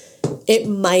 but it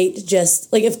might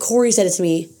just, like, if Corey said it to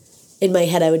me, in my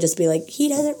head, I would just be like, he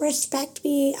doesn't respect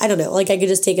me. I don't know. Like, I could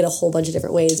just take it a whole bunch of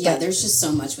different ways. Yeah, there's just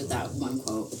so much with that one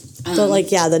quote. But,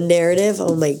 like, yeah, the narrative,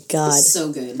 oh my God.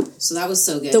 So good. So that was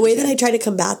so good. The way that I try to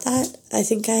combat that, I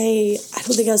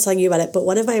don't think I was telling you about it, but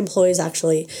one of my employees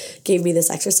actually gave me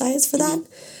this exercise for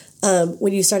that.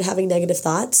 When you start having negative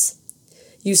thoughts,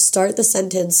 you start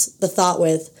the thought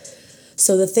with,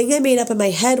 so the thing I made up in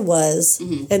my head was,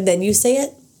 and then you say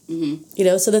it. You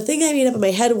know, so the thing I made up in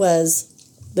my head was,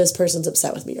 this person's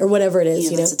upset with me, or whatever it is,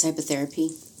 you know? That's a type of therapy.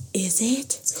 Is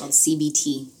it? It's called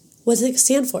CBT. What does it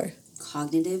stand for?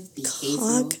 Cognitive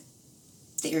Behavioral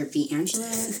Therapy, Angela.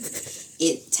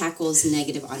 It tackles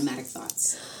negative automatic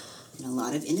thoughts. And a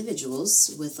lot of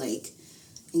individuals with, like,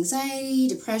 anxiety,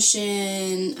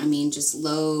 depression, just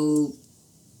low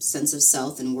sense of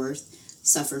self and worth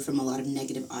suffer from a lot of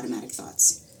negative automatic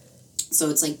thoughts. So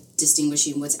it's like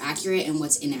distinguishing what's accurate and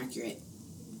what's inaccurate,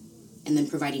 and then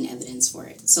providing evidence for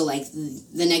it. So, like,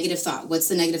 the negative thought. What's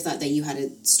the negative thought that you had to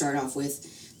start off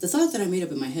with? The thought that I made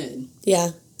up in my head. Yeah.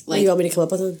 Like, you want me to come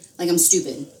up with one? Like, I'm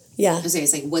stupid. Yeah. Okay,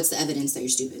 it's like, what's the evidence that you're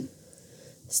stupid?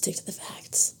 Stick to the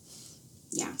facts.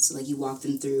 Yeah, so, like, you walk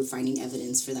them through finding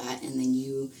evidence for that, and then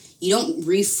you don't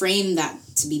reframe that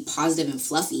to be positive and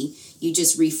fluffy. You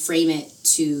just reframe it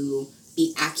to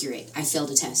be accurate. I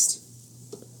failed a test.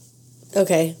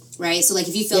 Okay. Right? So, like,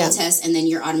 if you fail a test and then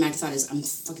your automatic thought is, I'm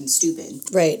fucking stupid.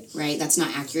 Right. Right? That's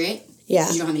not accurate. Yeah.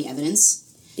 Because you don't have any evidence.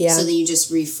 Yeah. So then you just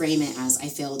reframe it as, I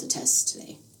failed a test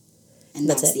today. And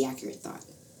that's the accurate thought.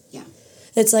 Yeah.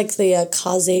 It's like the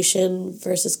causation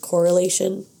versus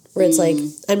correlation, where it's like,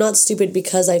 I'm not stupid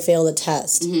because I failed a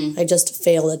test. I just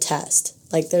failed a test.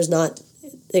 Like, there's not,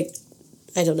 like,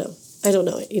 I don't know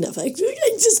enough. I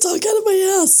just talk out of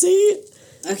my ass, see?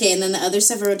 Okay, and then the other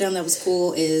stuff I wrote down that was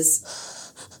cool is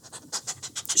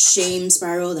shame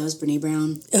spiral. That was Brene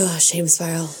Brown. Oh, shame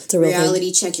spiral. It's a real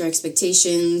reality thing. Check your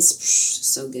expectations.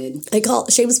 So good. I call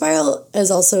shame spiral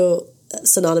is also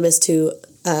synonymous to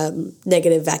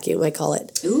negative vacuum. I call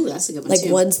it. Ooh, that's a good one. Like,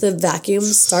 too. Once the vacuum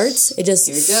starts, it just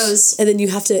here it goes, and then you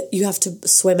have to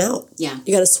swim out. Yeah,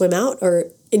 you got to swim out,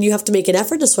 and you have to make an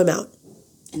effort to swim out.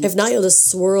 And if not, you'll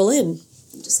just swirl in.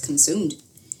 Just consumed.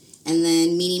 And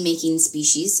then meaning-making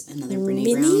species, another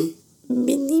Brene Brown.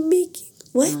 Meaning-making?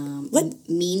 What? What?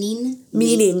 Meaning. Okay.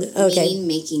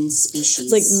 Meaning-making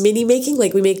species. It's like mini-making?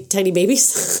 Like we make tiny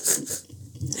babies?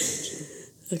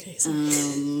 Okay.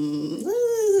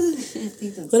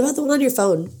 What about the one on your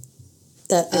phone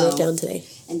that I wrote down today?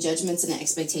 And judgments and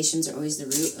expectations are always the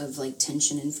root of, like,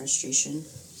 tension and frustration.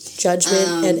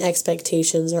 Judgment and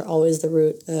expectations are always the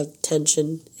root of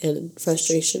tension and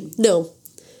frustration. No.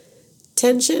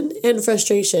 Tension and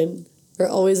frustration are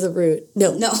always the root.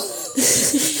 No.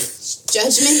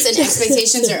 Judgments and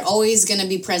expectations are always going to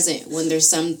be present when there's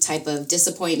some type of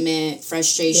disappointment,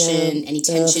 frustration, any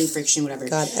tension, friction, whatever.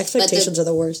 God, expectations are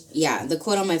the worst. Yeah, the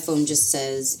quote on my phone just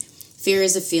says, fear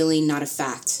is a feeling, not a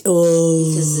fact. Oh.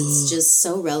 Because it's just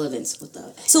so relevant. What the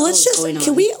hell going on?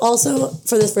 Can we also,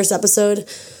 for this first episode,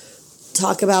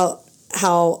 talk about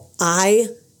how I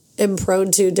am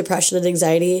prone to depression and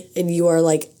anxiety, and you are,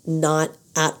 like, not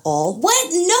at all? What?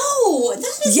 No!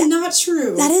 That is not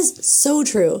true. That is so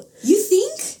true. You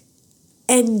think?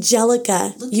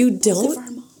 Angelica, you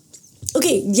don't?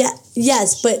 Okay,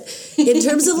 yes, but in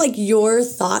terms of, like, your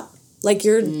thought, like,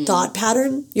 your thought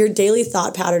pattern, your daily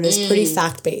thought pattern is pretty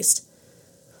fact-based.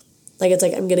 Like, it's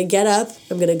like, I'm going to get up,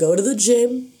 I'm going to go to the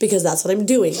gym, because that's what I'm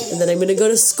doing, and then I'm going to go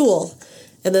to school,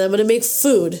 and then I'm going to make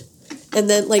food, And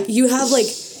then, like, you have, like,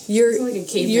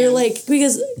 you're like,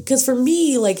 because for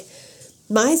me, like,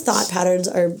 my thought patterns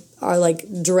are like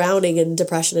drowning in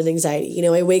depression and anxiety. You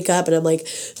know, I wake up and I'm like,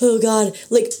 oh God,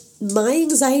 like my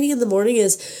anxiety in the morning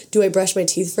is, do I brush my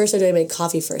teeth first or do I make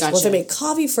coffee first? Gotcha. Well, if I make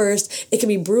coffee first, it can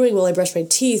be brewing while I brush my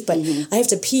teeth, but I have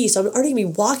to pee, so I'm already going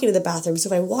to be walking to the bathroom. So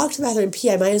if I walk to the bathroom and pee,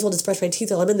 I might as well just brush my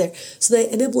teeth while I'm in there. So then I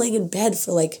end up laying in bed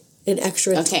for like an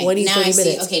extra 20, 30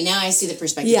 minutes. Okay, now I see the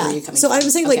perspective where you're coming from. So I'm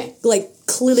saying like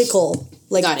clinical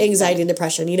like anxiety and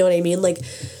depression, you know what I mean? Like,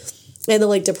 and then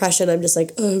like depression, I'm just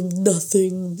like, oh,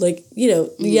 nothing. Like, you know,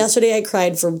 yesterday I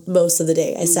cried for most of the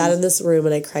day. I sat in this room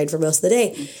and I cried for most of the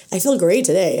day. I feel great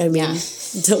today. I mean,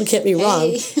 don't get me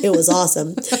wrong. It was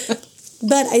awesome.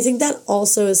 But I think that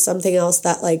also is something else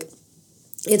that like,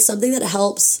 it's something that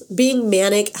helps. Being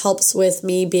manic helps with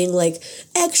me being like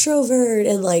extrovert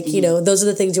and like, you know, those are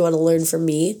the things you want to learn from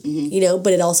me, you know,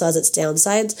 but it also has its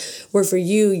downsides where for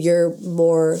you, you're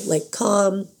more like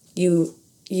calm. You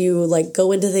like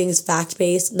go into things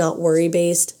fact-based, not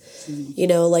worry-based. You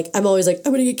know, like I'm always like,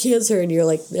 I'm going to get cancer. And you're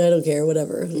like, I don't care,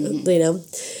 whatever, you know?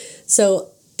 So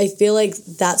I feel like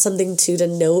that's something too to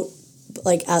note,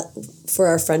 like for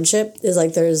our friendship is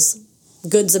like, there's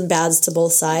goods and bads to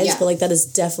both sides, but like that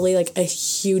is definitely like a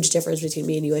huge difference between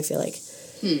me and you, I feel like.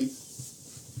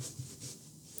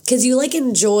 Because you like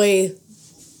enjoy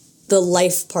the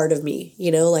life part of me,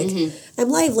 you know, like I'm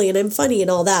lively and I'm funny and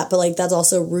all that, but like that's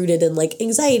also rooted in like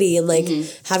anxiety and like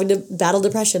having to battle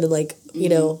depression and like, you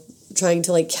know, trying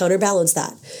to like counterbalance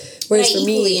that. Whereas for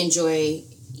me, enjoy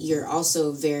your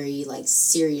also very like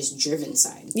serious driven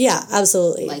side. Yeah,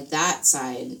 absolutely. Like that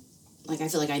side, like I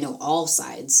feel like I know all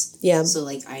sides. Yeah. So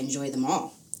like I enjoy them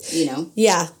all, you know?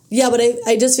 Yeah. Yeah, but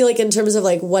I just feel like in terms of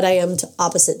like what I am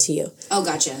opposite to you. Oh,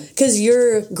 gotcha. Because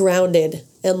you're grounded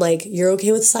and like you're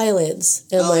okay with silence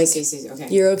and like okay.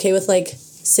 You're okay with like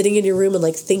sitting in your room and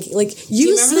like thinking like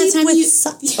you sleep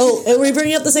with oh, are we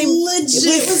bringing up the same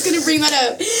legit was gonna bring that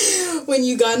up when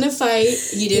you got in a fight,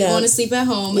 you didn't want to sleep at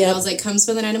home, and I was like, come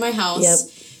spend the night at my house.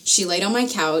 She laid on my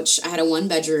couch. I had a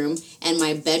 1-bedroom, and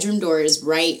my bedroom door is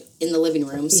right in the living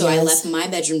room, so I left my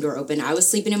bedroom door open. I was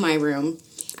sleeping in my room.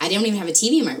 I didn't even have a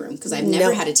TV in my room because I've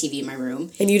never had a TV in my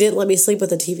room. And you didn't let me sleep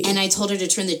with a TV. And I told her to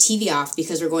turn the TV off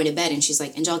because we're going to bed. And she's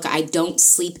like, Angelica, I don't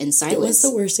sleep in silence. It was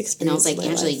the worst experience. And I was like,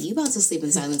 Angela, you about to sleep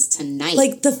in silence tonight.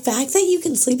 Like, the fact that you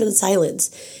can sleep in silence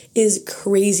is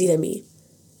crazy to me.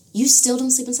 You still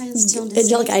don't sleep in silence till Disney?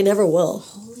 Angelica, I never will.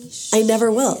 Holy shit. I never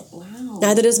will. Wow.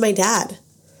 Neither does my dad.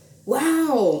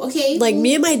 Wow. Okay. Like,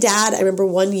 me and my dad, I remember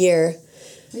one year...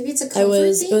 Maybe it's a comfort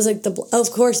thing? It was like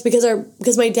of course,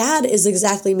 because my dad is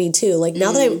exactly me too. Like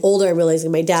now that I'm older, I'm realizing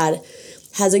my dad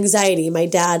has anxiety. My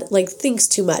dad like thinks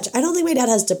too much. I don't think my dad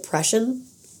has depression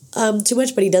too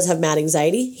much, but he does have mad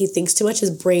anxiety. He thinks too much. His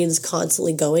brain's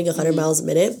constantly going 100 miles a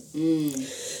minute.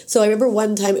 So I remember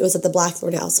one time it was at the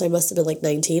Blackthorn house. So I must have been like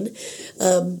 19.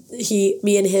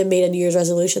 Me and him made a New Year's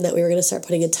resolution that we were going to start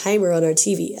putting a timer on our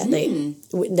TV at night.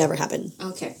 It never happened.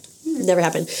 Okay. Never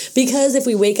happened. Because if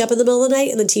we wake up in the middle of the night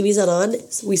and the TV's not on,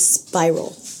 we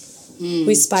spiral.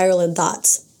 We spiral in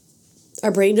thoughts.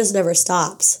 Our brain just never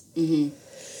stops. You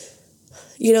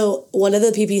know, one of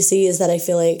the PPCs that I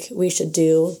feel like we should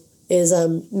do is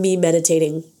me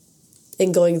meditating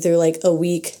and going through like a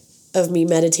week of me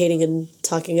meditating and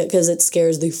talking, because it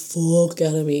scares the fuck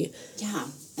out of me. Yeah.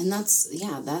 And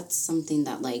that's something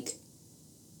that like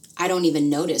I don't even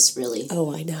notice really.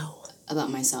 Oh, I know. About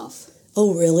myself.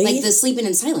 Oh, really? Like the sleeping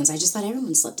in silence. I just thought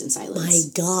everyone slept in silence. My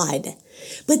God.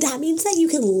 But that means that you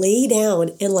can lay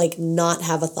down and like not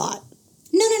have a thought.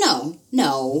 No.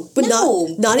 But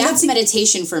not that's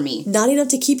meditation for me. Not enough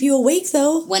to keep you awake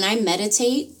though. When I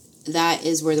meditate, that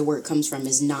is where the work comes from,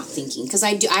 is not thinking. Because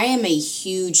I am a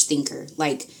huge thinker.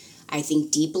 Like I think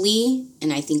deeply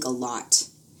and I think a lot.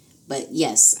 But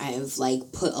yes, I have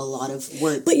like put a lot of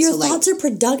work. But your thoughts are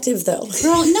productive, though.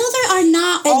 Girl, no, they are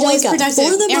not always productive.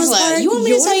 For the most part, you want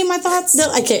me to tell you my thoughts?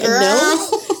 No, I can't.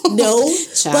 No.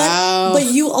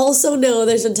 But you also know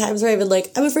there's been times where I've been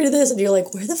like, I'm afraid of this, and you're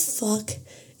like, where the fuck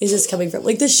is this coming from?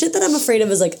 Like the shit that I'm afraid of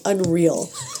is like unreal.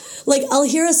 Like I'll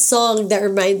hear a song that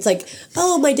reminds like,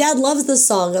 oh, my dad loves this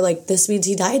song. I'm like, this means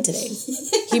he died today.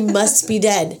 He must be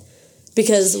dead.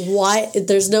 Because why?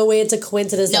 There's no way it's a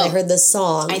coincidence that I heard this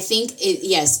song. I think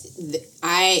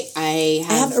I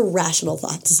have irrational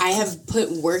thoughts. I have put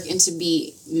work into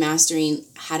mastering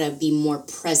how to be more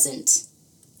present.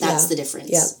 That's the difference.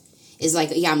 Yeah. Is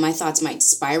like, my thoughts might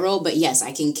spiral, but yes,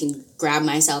 I can grab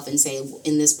myself and say,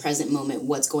 in this present moment,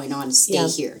 what's going on? Stay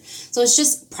here. So it's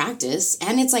just practice,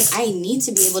 and it's like I need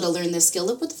to be able to learn this skill.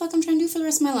 Look what the fuck I'm trying to do for the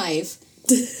rest of my life.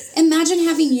 Imagine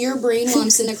having your brain while I'm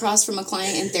sitting across from a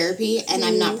client in therapy and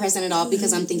I'm not present at all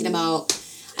because I'm thinking about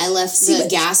I left the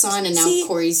gas on and now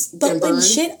Corey's gonna burn. But when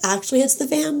shit actually hits the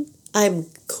fan, I'm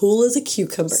cool as a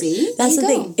cucumber. See? That's the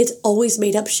thing. It's always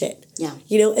made up shit. Yeah.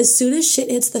 You know, as soon as shit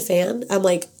hits the fan, I'm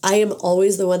like, I am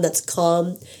always the one that's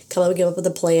calm, come up with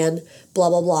a plan, blah,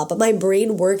 blah, blah. But my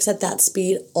brain works at that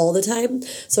speed all the time.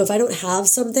 So if I don't have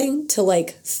something to,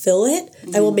 like, fill it,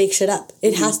 I will make shit up.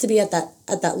 It has to be at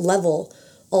that level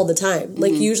all the time.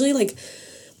 Like, usually, like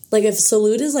if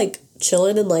Salute is, like,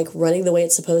 chilling and, like, running the way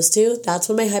it's supposed to, that's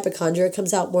when my hypochondria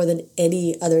comes out more than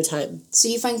any other time. So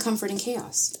you find comfort in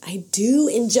chaos? I do,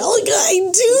 Angelica,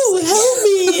 I do. Help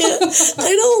me.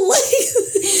 I don't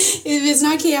like If it's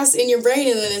not chaos in your brain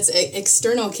and then it's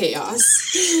external chaos,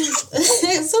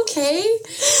 it's okay.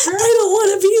 I don't want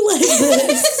to be like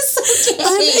this. It's okay.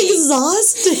 I'm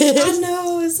exhausted. I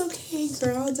know, it's okay,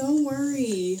 girl. Don't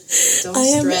worry. Don't I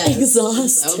stress. am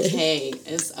exhausted. It's okay.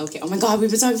 It's okay. Oh my God, we've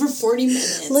been talking for 40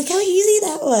 minutes. Look how easy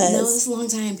that was. No, it's a long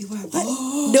time. People are like,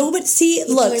 No, but see,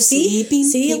 look, see,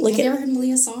 look Have you ever heard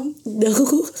Malia's song?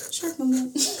 No. Shark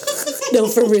moment. No,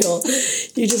 for real.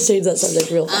 You just changed that subject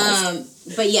real fast.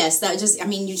 But yes, that just, I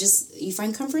mean, you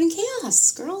find comfort in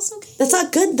chaos, girl. It's okay. That's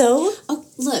not good, though. Oh,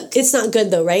 look. It's not good,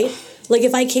 though, right? Like,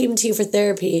 if I came to you for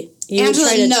thrapy, you Angela, would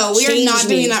try to no, we are not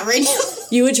doing that right now.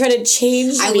 You would try to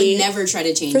change me. I would never try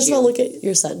to change First you. of all, look at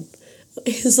your son.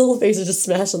 His little face is just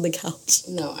smashed on the couch.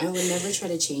 No, I would never try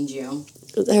to change you.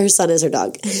 Her son is her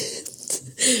dog.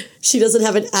 She doesn't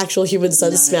have an actual human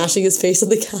son smashing his face on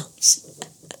the couch.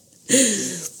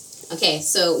 Okay,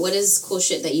 so what is cool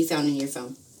shit that you found in your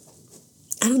phone?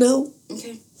 I don't know.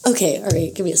 Okay, all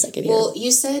right. Give me a second here. Well,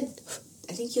 you said,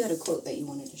 I think you had a quote that you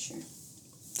wanted to share.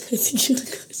 I think you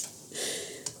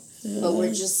had But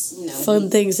we're just,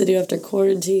 fun things to do after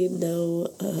quarantine. No.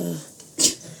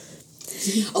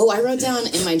 Oh, I wrote down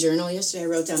in my journal yesterday, I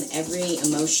wrote down every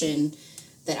emotion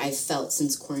that I've felt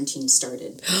since quarantine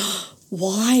started.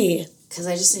 Why? Because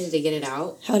I just needed to get it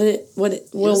out. How did it, where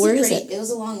is it? It was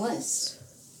a long list.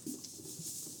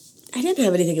 I didn't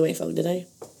have anything in my phone, did I?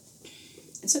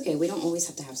 It's okay. We don't always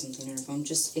have to have something on our phone.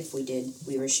 Just if we did,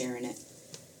 we were sharing it.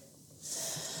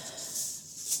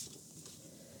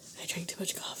 I drank too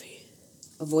much coffee.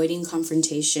 Avoiding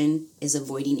confrontation is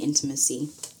avoiding intimacy.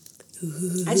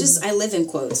 Ooh. I live in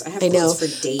quotes. I have quotes for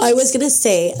days. I was going to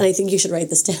say, and I think you should write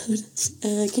this down.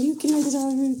 Can you write this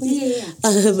down?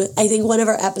 Yeah. I think one of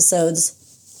our episodes,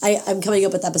 I'm coming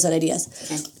up with episode ideas.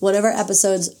 Okay. One of our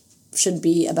episodes should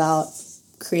be about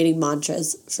creating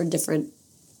mantras for different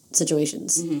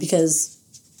situations because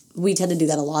we tend to do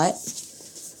that a lot.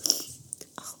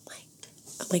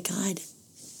 Oh my God.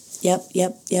 Yep.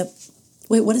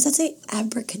 Wait, what does that say?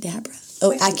 Abracadabra.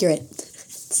 Oh, accurate.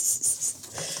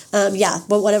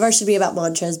 But one of ours should be about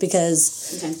mantras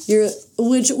because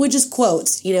which is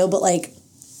quotes, but like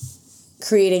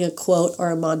creating a quote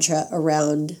or a mantra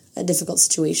around a difficult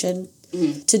situation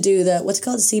to do what's it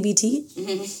called, CBT?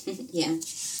 Mm-hmm. Yeah.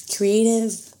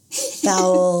 Creative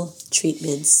bowel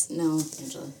treatments. No,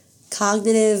 Angela.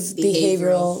 Cognitive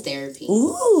behavioral therapy.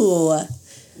 Ooh.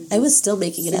 I was still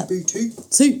making it up.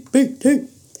 CBT.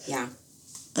 Yeah.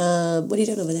 What are you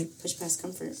doing over there? Push past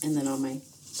comfort and then on my...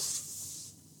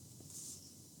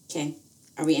 Okay.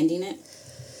 Are we ending it?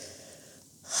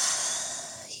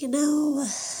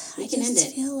 I can end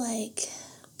it. Feel like...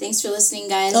 Thanks for listening,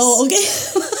 guys. Oh, okay.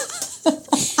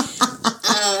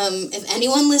 If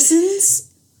anyone listens...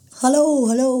 Hello.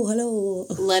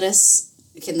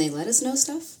 Can they let us know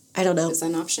stuff? I don't know. Is that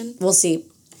an option? We'll see.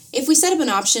 If we set up an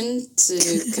option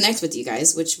to connect with you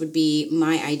guys, which would be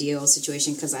my ideal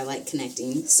situation because I like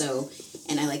connecting,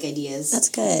 and I like ideas. That's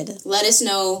good. Let us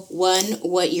know,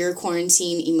 what your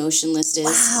quarantine emotion list is.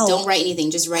 Wow. Don't write anything.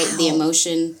 Just write the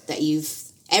emotion that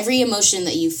every emotion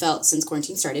that you've felt since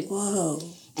quarantine started. Whoa.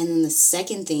 And then the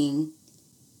second thing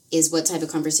is what type of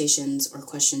conversations or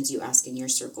questions you ask in your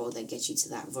circle that get you to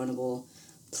that vulnerable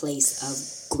place of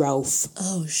growth.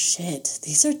 Oh, shit.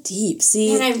 These are deep.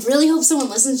 See? And I really hope someone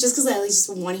listens just because I at least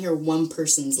want to hear one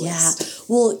person's list. Yeah.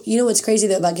 Well, you know what's crazy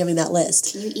though about giving that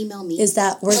list? Can you email me? Is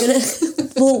that we're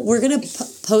going to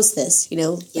post this,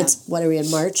 It's, what are we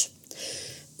in, March?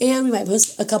 And we might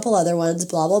post a couple other ones,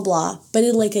 blah, blah, blah. But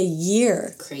in like a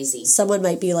year, crazy, someone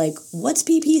might be like, what's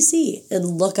PPC? And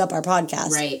look up our podcast.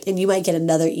 Right. And you might get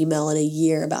another email in a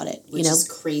year about it. Which is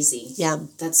crazy. Yeah.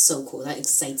 That's so cool. That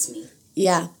excites me.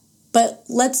 Yeah. But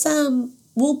let's,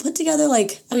 we'll put together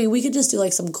we could just do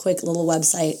some quick little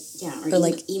website. Yeah. Or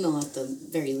email at the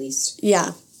very least.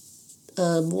 Yeah.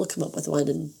 We'll come up with one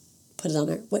and put it on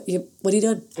our, what are you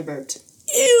doing? I burped.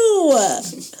 Ew!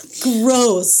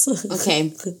 Gross.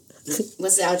 Okay.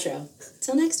 What's the outro?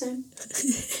 Till next time.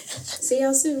 See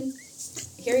y'all soon.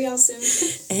 Hear y'all soon.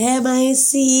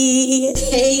 M-I-C.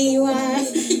 K-Y.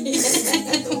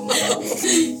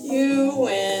 You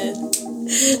win.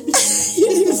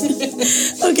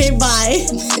 Okay,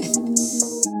 bye.